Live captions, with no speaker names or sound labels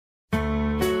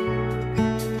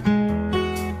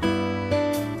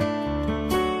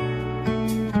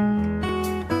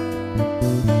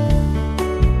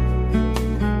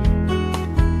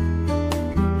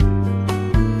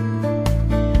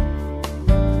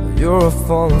You're a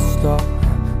falling star,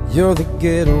 you're the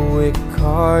getaway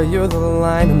car, you're the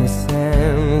line in the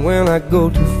sand when I go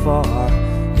too far.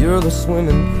 You're the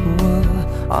swimming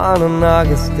pool on an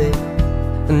August day,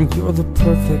 and you're the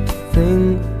perfect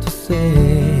thing to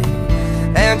say.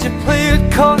 And you play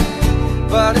it coy,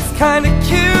 but it's kinda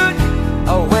cute.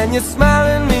 Oh, when you smile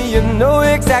at me, you know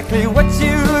exactly what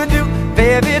you do.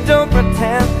 Baby, don't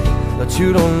pretend that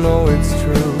you don't know it's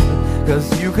true, 'cause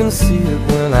you can see it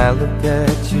when I look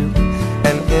at you.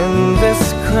 And in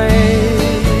this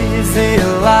crazy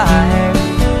life,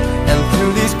 and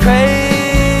through these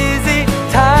crazy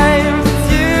times,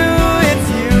 it's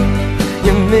you,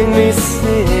 you make me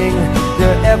sing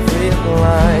your every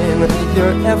line,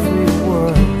 your every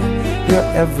word, your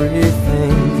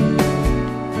everything.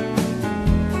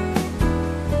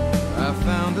 I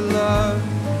found a love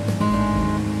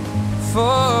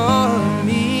for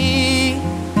me.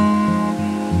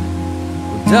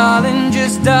 Well, darling,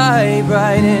 just dive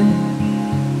right in,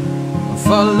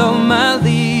 follow my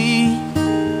lead.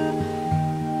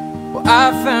 Well, I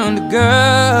found a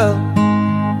girl,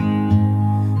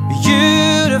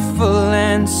 beautiful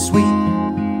and sweet.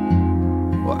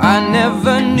 Well, I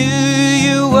never knew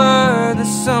you were the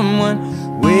someone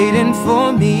waiting for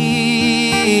me,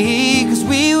 'cause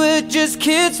we were just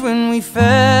kids when we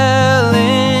fell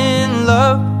in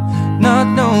love, not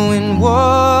knowing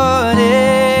what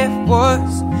it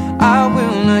was. I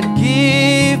will not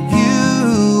give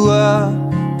you up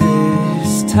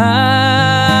this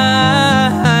time.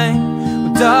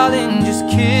 Well, darling, just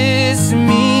kiss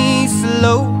me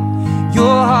slow.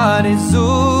 Your heart is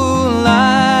all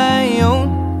I own,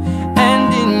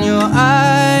 and in your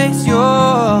eyes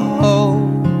you're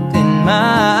holding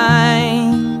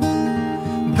mine.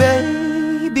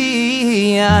 Baby,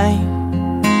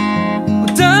 I'm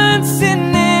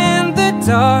dancing in the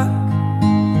dark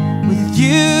with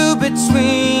you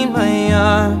between my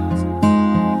arms,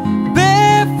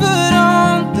 barefoot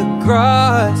on the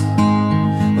grass.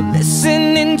 We're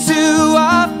listening to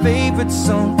our favorite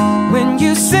song. When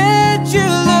you said you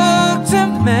looked a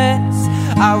mess,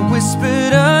 I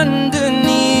whispered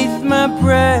underneath my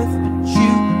breath, but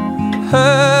you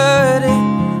heard it.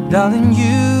 Darling,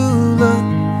 you look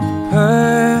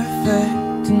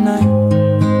perfect tonight.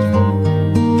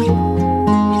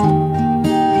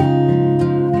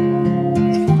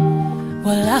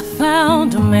 Well, I found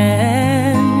a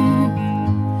man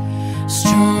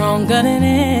stronger than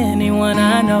anyone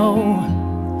I know.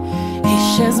 He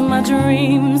shares my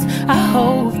dreams. I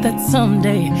hope that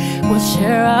someday we'll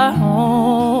share our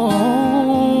home.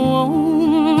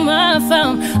 I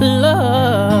found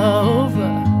love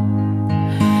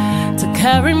to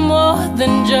carry more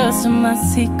than just my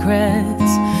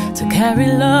secrets, to carry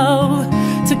love,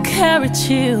 to carry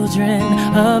children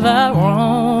of our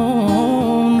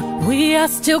own. We are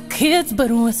still kids, but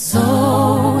we're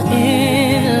so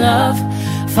in love,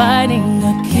 fighting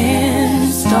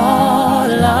against all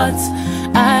odds.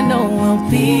 I know we'll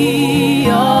be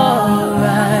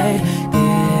alright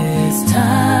this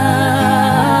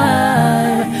time.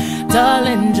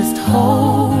 Darling, just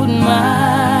hold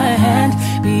my hand,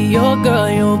 be your girl,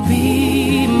 you'll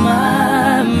be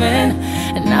my man.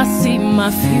 And I see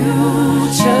my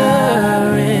future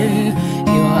in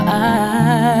your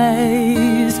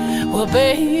eyes. Well,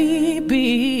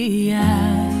 baby,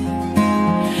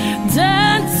 I'm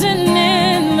dancing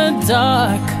in the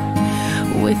dark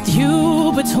with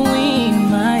you between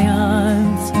my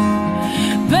arms,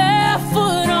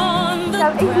 barefoot on the Ik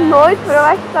had echt nooit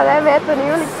verwacht dat hij mij ten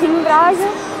huwelijk ging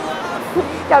dragen.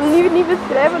 Ik kan nu niet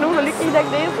beschrijven hoe gelukkig dat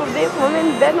ik op dit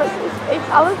moment ben. Het is echt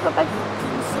alles wat ik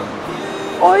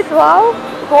ooit wou.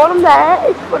 Gewoon omdat hij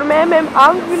echt voor mij mijn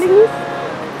aanvulling is.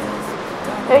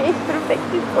 En echt perfect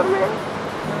is voor mij.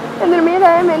 En daarmee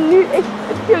dat hij mij nu echt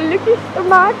het gelukkigste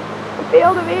maakt op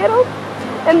heel de wereld.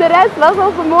 En de reis was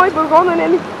al zo mooi begonnen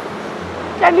en ik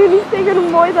kan nu niet zeggen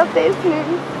hoe mooi dat deze nu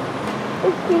is.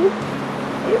 Echt niet.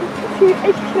 Ik zie je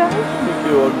echt graag.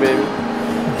 Dankjewel, baby.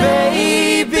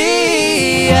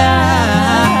 baby.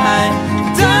 I'm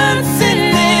dancing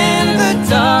in the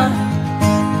dark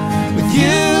with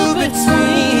you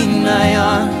between my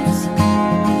arms,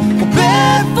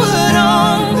 barefoot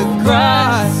on the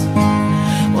grass,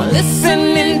 while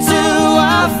listening to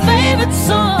our favorite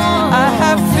song. I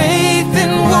have faith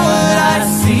in what I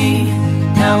see.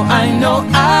 Now I know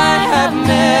I have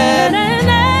met an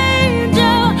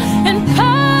angel in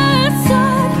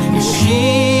person, and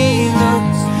she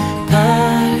looks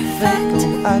perfect.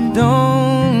 I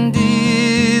don't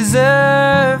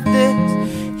deserve this.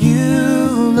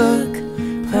 You look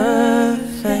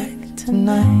perfect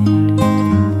tonight.